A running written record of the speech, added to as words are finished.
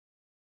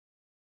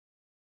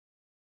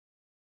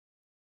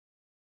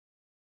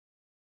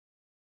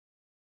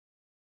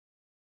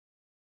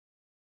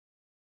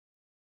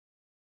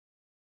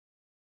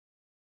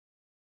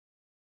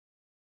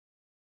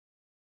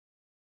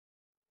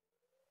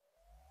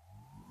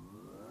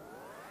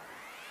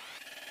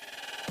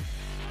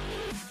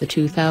The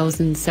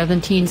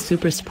 2017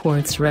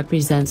 Supersports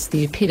represents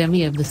the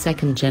epitome of the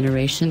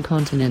second-generation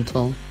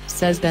Continental,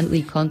 says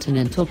Bentley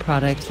Continental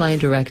product line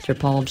director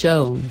Paul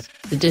Jones,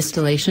 the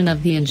distillation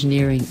of the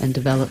engineering and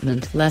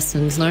development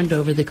lessons learned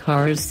over the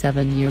car's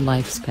 7-year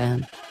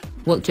lifespan.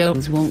 What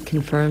Jones won't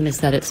confirm is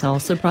that it's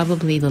also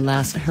probably the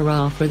last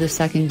hurrah for the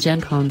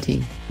second-gen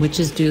Conti, which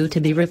is due to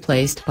be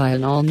replaced by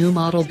an all-new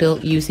model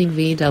built using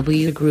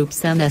VW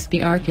Group's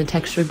MSP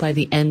architecture by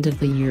the end of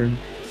the year.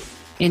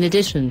 In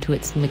addition to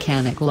its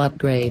mechanical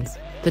upgrades,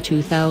 the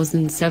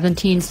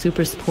 2017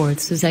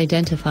 Supersports is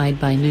identified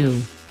by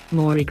new,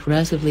 more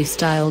aggressively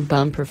styled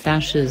bumper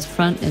fascias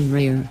front and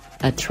rear,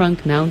 a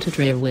trunk-mounted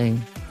rear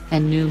wing,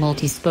 and new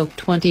multi-spoke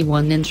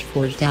 21-inch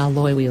forged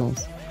alloy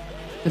wheels.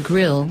 The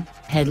grille,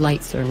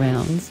 headlight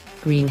surrounds,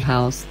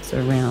 greenhouse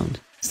surround,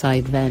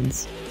 side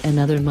vents, and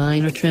other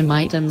minor trim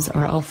items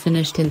are all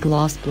finished in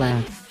gloss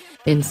black.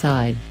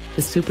 Inside,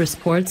 the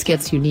Supersports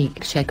gets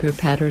unique checker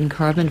pattern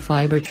carbon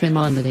fiber trim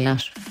on the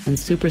dash, and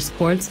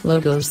Supersports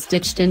logos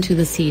stitched into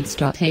the seats. A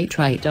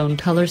tritone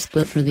color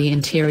split for the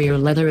interior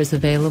leather is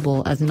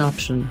available as an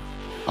option.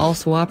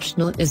 Also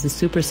optional is the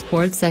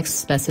Supersports X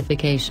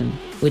specification,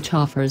 which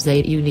offers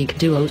 8 unique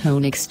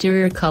duotone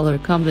exterior color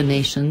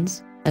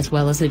combinations, as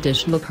well as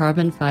additional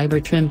carbon fiber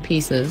trim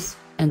pieces,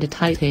 and a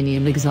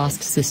titanium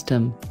exhaust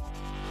system.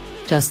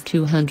 Just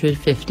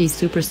 250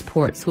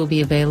 Supersports will be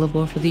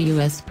available for the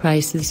US.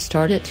 Prices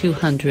start at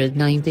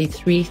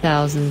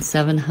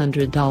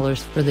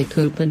 $293,700 for the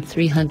coupe and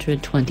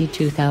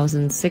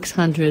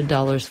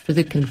 $322,600 for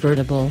the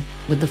convertible,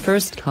 with the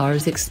first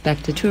cars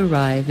expected to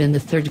arrive in the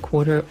third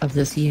quarter of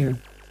this year.